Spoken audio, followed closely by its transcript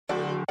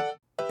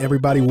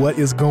Everybody, what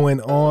is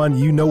going on?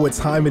 You know what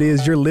time it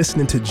is. You're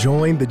listening to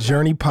Join the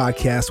Journey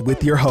podcast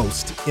with your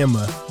host,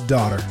 Emma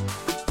Daughter.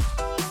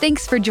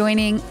 Thanks for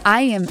joining.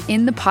 I am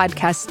in the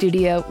podcast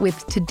studio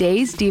with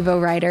today's Devo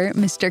writer,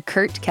 Mr.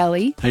 Curt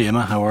Kelly. Hey,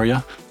 Emma, how are you?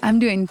 I'm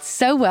doing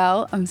so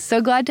well. I'm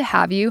so glad to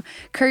have you.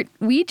 Curt,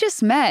 we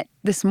just met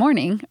this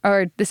morning,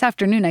 or this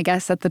afternoon, I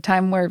guess, at the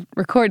time we're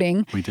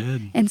recording. We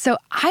did. And so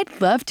I'd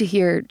love to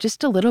hear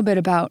just a little bit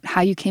about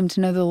how you came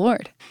to know the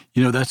Lord.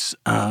 You know, that's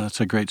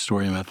a great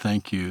story, Emma.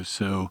 Thank you.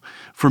 So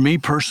for me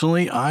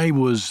personally, I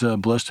was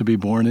blessed to be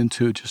born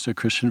into just a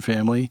Christian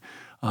family.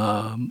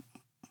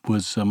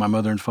 My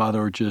mother and father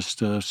were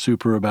just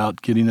super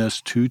about getting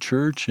us to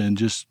church and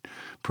just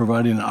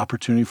providing an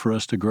opportunity for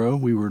us to grow.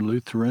 We were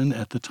Lutheran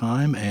at the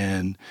time,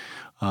 and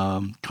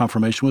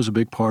confirmation was a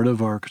big part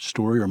of our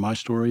story, or my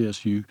story,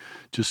 as you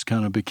just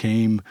kind of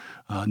became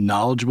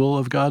knowledgeable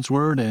of God's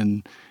Word,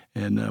 and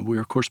we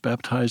were, of course,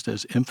 baptized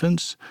as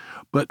infants.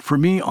 But for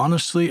me,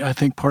 honestly, I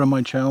think part of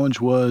my challenge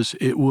was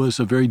it was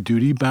a very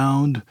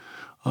duty-bound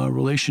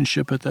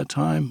relationship at that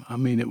time. I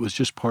mean, it was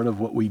just part of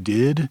what we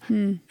did.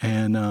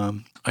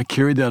 And I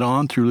carried that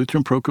on through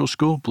Lutheran parochial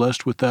school,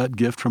 blessed with that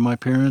gift from my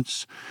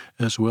parents,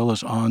 as well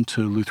as on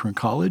to Lutheran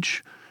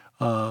college.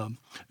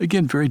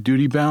 Again, very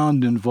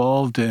duty-bound,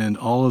 involved in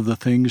all of the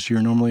things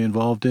you're normally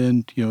involved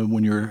in, you know,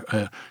 when you're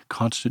a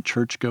constant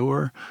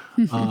churchgoer.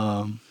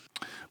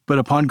 But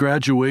upon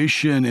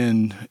graduation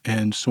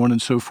and so on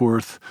and so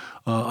forth,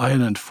 I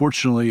had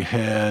unfortunately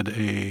had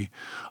a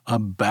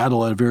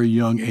battle at a very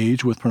young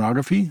age with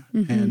pornography,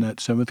 and at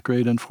 7th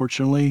grade,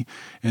 unfortunately.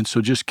 And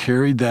so just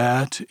carried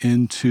that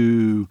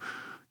into,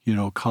 you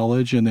know,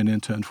 college, and then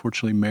into,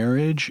 unfortunately,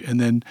 marriage. And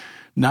then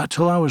not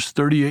till I was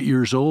 38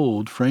 years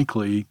old,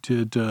 frankly,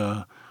 did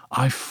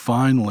I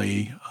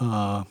finally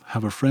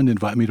have a friend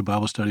invite me to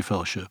Bible study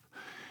fellowship.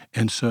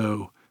 And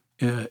so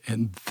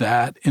in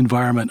that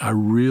environment, I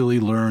really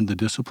learned the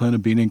discipline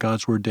of being in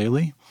God's Word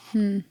daily.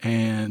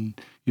 And,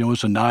 you know,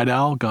 as a night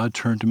owl, God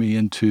turned me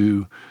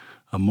into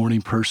a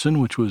morning person,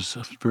 which was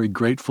very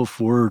grateful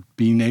for,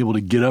 being able to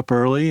get up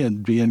early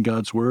and be in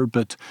God's Word.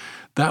 But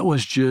that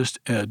was just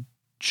a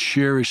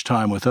cherished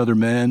time with other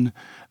men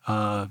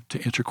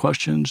to answer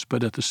questions,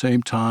 but at the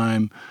same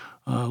time,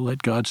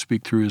 let God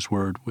speak through His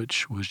Word,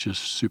 which was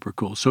just super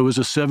cool. So it was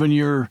a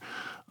 7-year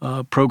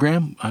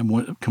program. I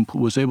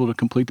was able to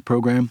complete the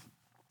program,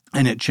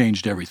 and it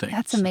changed everything.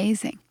 That's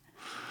amazing.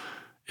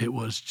 It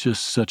was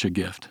just such a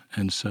gift.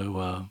 And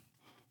so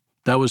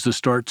that was the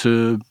start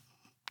to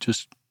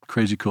just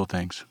crazy cool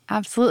things.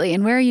 Absolutely.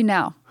 And where are you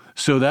now?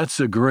 So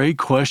that's a great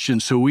question.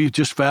 So we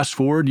just fast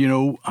forward, you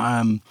know,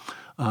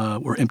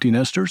 we're empty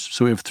nesters.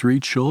 So we have 3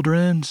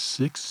 children,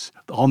 6,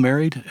 all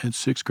married, and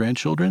 6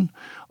 grandchildren,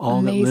 all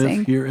Amazing. That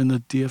live here in the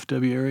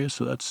DFW area.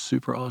 So that's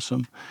super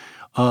awesome.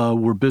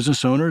 We're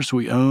business owners.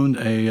 We own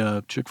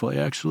a Chick-fil-A,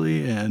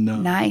 actually, and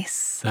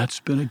nice.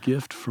 That's been a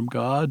gift from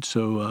God.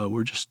 So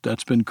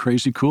that's been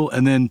crazy cool.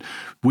 And then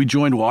we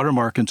joined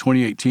Watermark in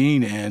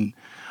 2018, and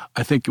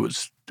I think it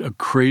was a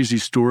crazy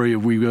story.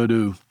 We go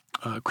to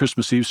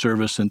Christmas Eve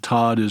service, and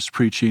Todd is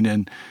preaching,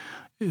 and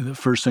the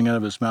first thing out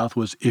of his mouth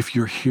was, "If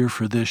you're here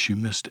for this, you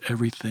missed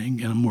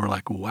everything." And we're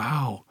like,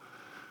 wow,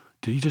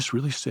 did he just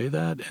really say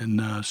that?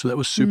 And so that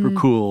was super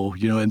cool,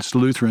 you know. And it's the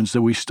Lutherans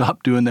that we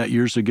stopped doing that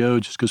years ago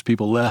just because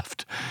people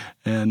left.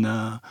 And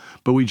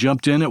but we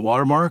jumped in at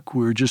Watermark.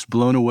 We were just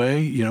blown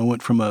away, you know,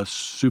 went from a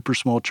super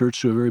small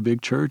church to a very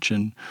big church,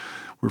 and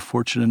we're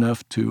fortunate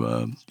enough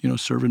to, you know,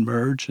 serve and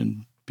merge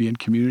and be in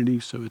community.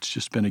 So it's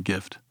just been a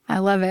gift. I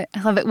love it.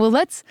 I love it. Well,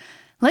 let's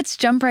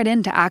jump right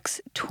into Acts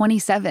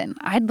 27.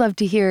 I'd love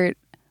to hear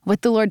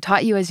what the Lord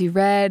taught you as you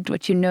read,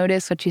 what you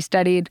noticed, what you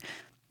studied,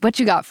 what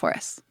you got for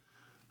us.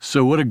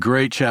 So what a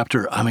great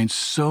chapter. I mean,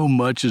 so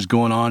much is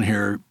going on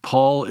here.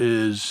 Paul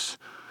is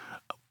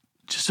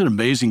just an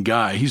amazing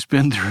guy. He's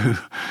been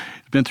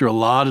through a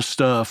lot of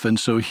stuff, and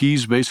so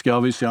he's basically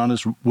obviously on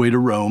his way to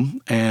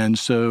Rome. And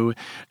so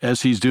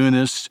as he's doing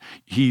this,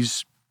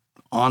 he's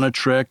on a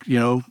trek, you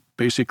know,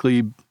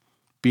 basically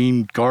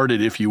being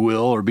guarded, if you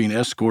will, or being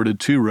escorted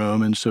to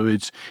Rome. And so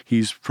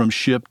he's from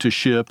ship to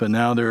ship, and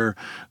now they're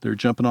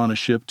jumping on a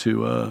ship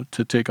to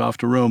take off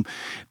to Rome.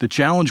 The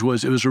challenge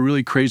was, it was a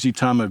really crazy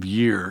time of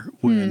year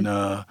when,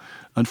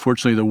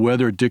 unfortunately, the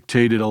weather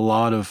dictated a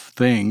lot of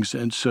things,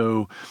 and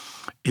so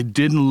it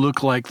didn't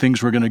look like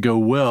things were going to go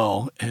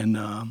well. And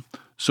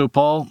so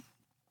Paul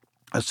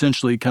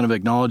essentially kind of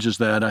acknowledges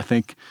that. I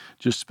think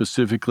just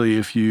specifically,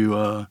 if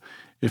you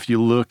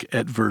look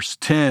at verse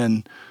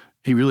 10.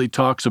 He really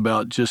talks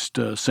about just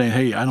saying,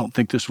 hey, I don't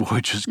think this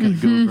voyage is going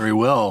to go very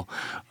well.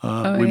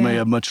 We may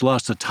have much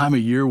loss. The time of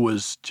year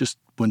was just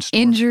when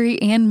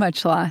injury and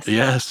much loss.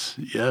 Yes.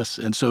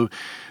 And so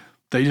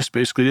they just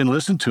basically didn't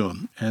listen to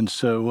him. And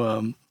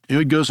so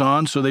it goes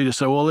on. So they just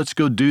said, well, let's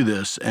go do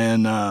this.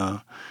 And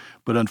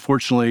but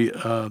unfortunately,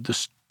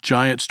 this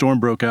giant storm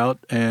broke out.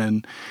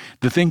 And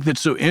the thing that's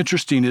so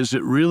interesting is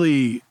it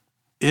really,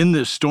 in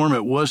this storm,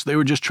 they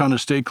were just trying to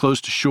stay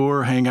close to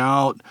shore, hang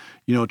out,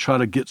 you know, try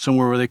to get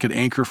somewhere where they could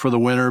anchor for the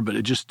winter, but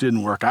it just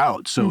didn't work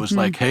out. So it was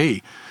like,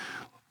 hey,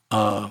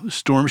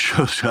 storm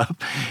shows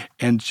up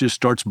and just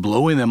starts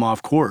blowing them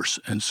off course.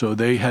 And so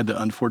they had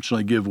to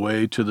unfortunately give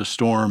way to the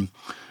storm.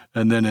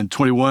 And then in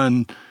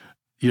 21,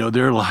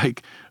 they're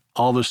like,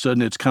 all of a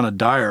sudden it's kind of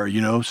dire,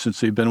 since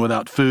they've been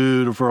without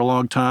food for a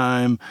long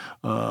time.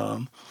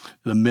 The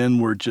men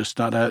were just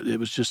it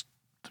was just,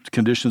 the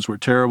conditions were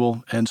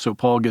terrible. And so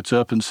Paul gets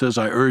up and says,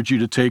 I urge you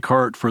to take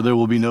heart, for there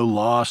will be no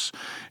loss.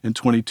 In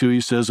 22,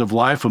 he says, of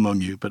life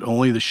among you, but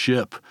only the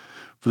ship.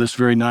 For this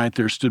very night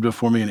there stood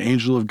before me an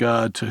angel of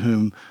God to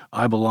whom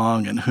I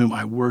belong and whom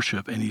I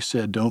worship. And he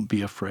said, don't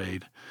be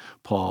afraid,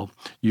 Paul.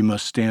 You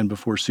must stand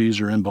before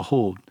Caesar, and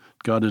behold,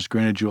 God has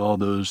granted you all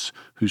those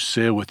who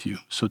sail with you.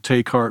 So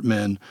take heart,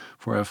 men,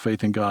 for I have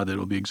faith in God that it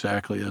will be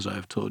exactly as I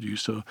have told you.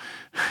 So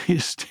he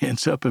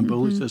stands up and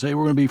boldly says, hey,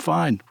 we're going to be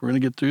fine. We're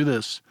going to get through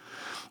this.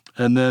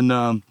 And then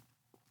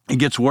it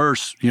gets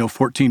worse,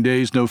 14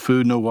 days, no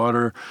food, no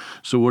water.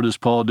 So what does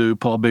Paul do?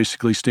 Paul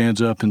basically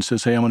stands up and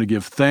says, hey, I'm going to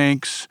give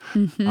thanks.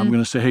 I'm going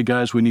to say, hey,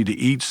 guys, we need to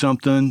eat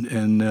something,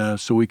 and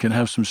so we can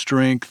have some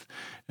strength.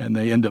 And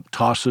they end up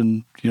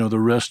tossing, the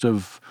rest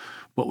of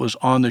what was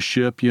on the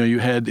ship.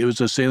 It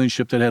was a sailing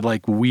ship that had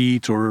like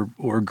wheat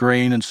or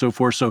grain and so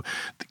forth. So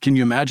can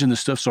you imagine the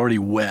stuff's already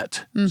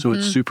wet? So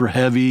it's super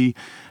heavy.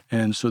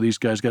 And so these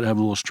guys got to have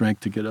a little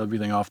strength to get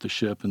everything off the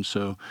ship. And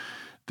so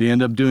they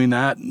end up doing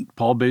that.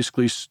 Paul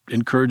basically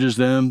encourages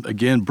them,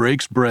 again,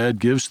 breaks bread,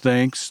 gives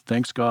thanks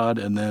God,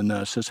 and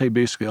then says, hey,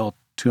 basically all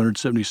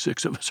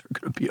 276 of us are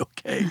going to be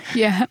okay.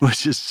 Yeah.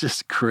 Which is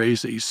just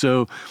crazy.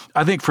 So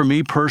I think for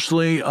me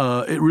personally,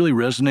 it really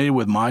resonated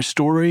with my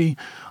story.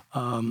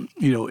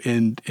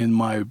 In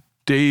my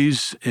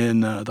days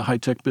in the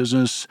high-tech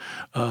business,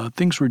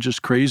 things were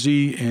just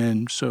crazy.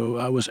 And so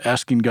I was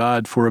asking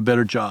God for a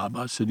better job.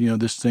 I said,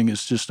 this thing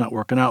is just not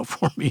working out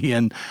for me,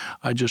 and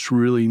I just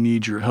really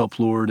need your help,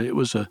 Lord. It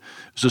was a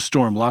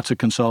storm, lots of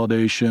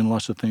consolidation,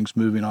 lots of things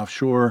moving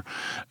offshore.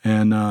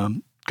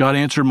 And God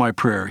answered my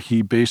prayer.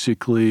 He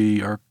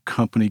basically, our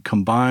company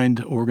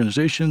combined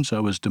organizations. I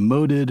was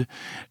demoted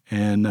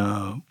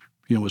and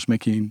was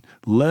making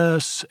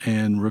less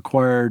and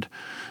required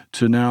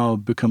to now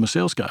become a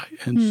sales guy.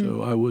 And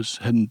so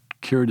I hadn't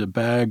carried a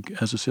bag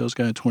as a sales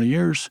guy in 20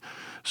 years.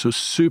 So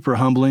super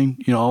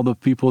humbling. All the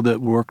people that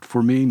worked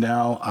for me,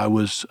 now I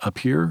was up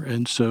here.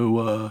 And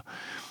so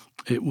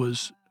it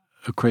was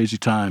a crazy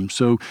time.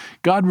 So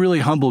God really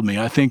humbled me.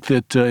 I think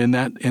that in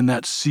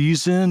that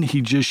season,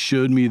 he just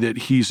showed me that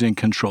he's in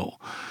control.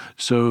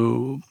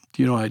 So,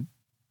 I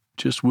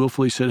just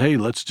willfully said, hey,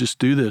 let's just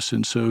do this.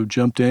 And so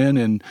jumped in,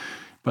 and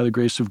by the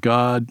grace of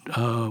God,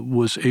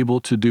 was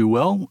able to do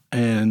well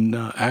and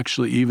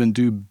actually even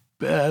do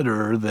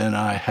better than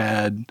I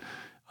had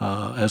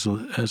as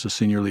a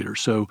senior leader.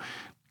 So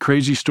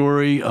crazy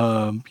story.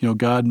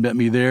 God met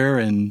me there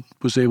and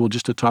was able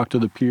just to talk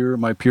to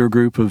my peer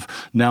group of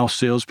now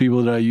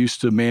salespeople that I used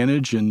to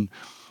manage, and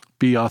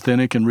be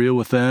authentic and real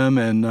with them.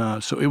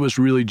 And so it was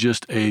really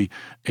just a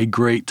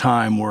great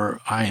time where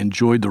I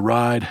enjoyed the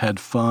ride, had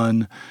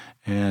fun,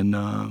 and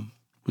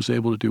was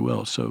able to do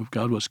well. So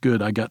God was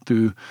good. I got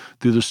through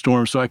the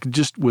storm. So I could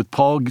just, with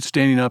Paul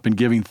standing up and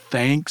giving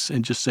thanks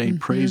and just saying,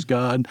 praise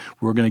God,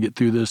 we're going to get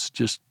through this,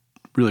 just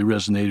really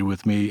resonated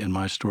with me and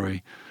my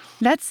story.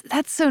 That's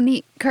so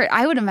neat. Curt,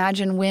 I would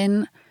imagine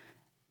when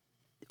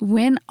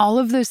all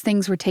of those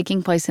things were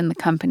taking place in the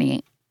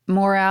company,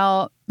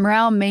 morale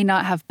may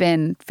not have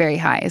been very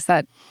high. Is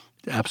that?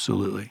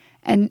 Absolutely.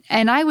 And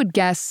I would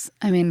guess,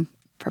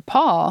 for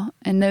Paul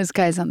and those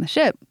guys on the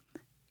ship,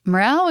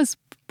 morale was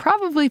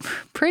probably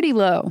pretty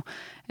low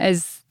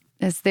as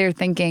they're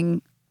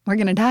thinking, we're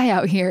going to die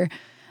out here.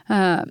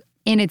 And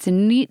it's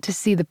neat to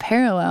see the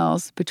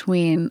parallels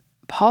between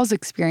Paul's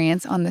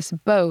experience on this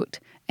boat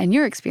and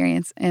your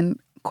experience in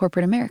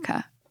corporate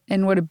America.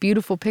 And what a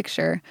beautiful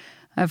picture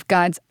of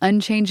God's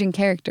unchanging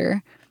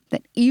character,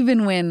 that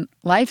even when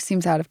life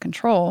seems out of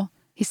control,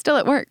 he's still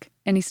at work,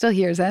 and he still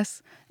hears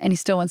us, and he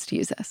still wants to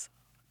use us.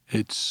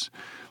 It's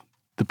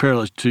the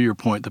parallels, to your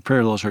point, the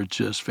parallels are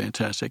just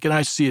fantastic. And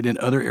I see it in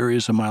other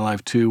areas of my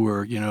life too,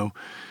 where,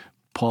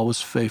 Paul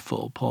was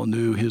faithful. Paul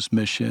knew his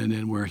mission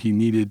and where he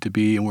needed to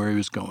be and where he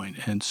was going.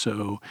 And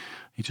so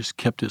he just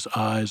kept his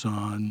eyes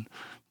on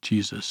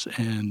Jesus.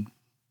 And,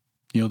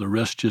 the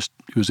rest he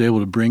was able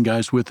to bring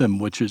guys with him,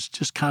 which is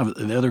just kind of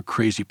the other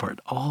crazy part.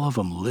 All of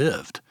them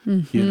lived,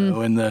 and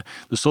the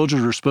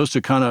soldiers were supposed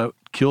to kind of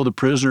kill the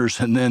prisoners,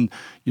 and then,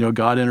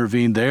 God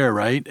intervened there,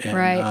 right?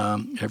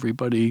 And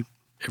everybody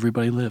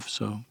lived.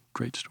 So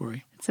great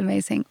story. It's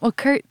amazing. Well,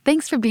 Curt,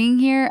 thanks for being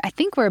here. I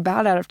think we're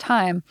about out of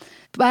time,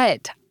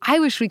 but I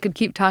wish we could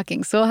keep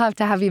talking, so we'll have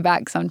to have you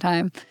back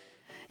sometime.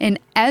 And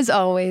as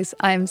always,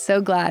 I'm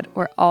so glad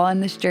we're all on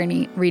this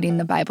journey reading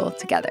the Bible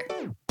together.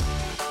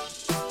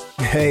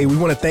 Hey, we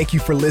want to thank you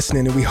for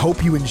listening, and we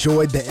hope you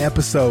enjoyed the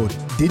episode.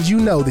 Did you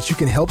know that you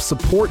can help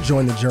support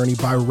Join the Journey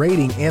by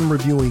rating and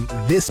reviewing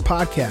this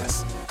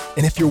podcast?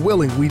 And if you're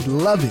willing, we'd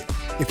love it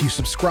if you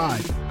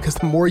subscribe, because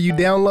the more you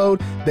download,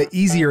 the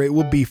easier it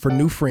will be for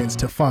new friends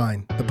to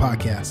find the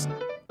podcast.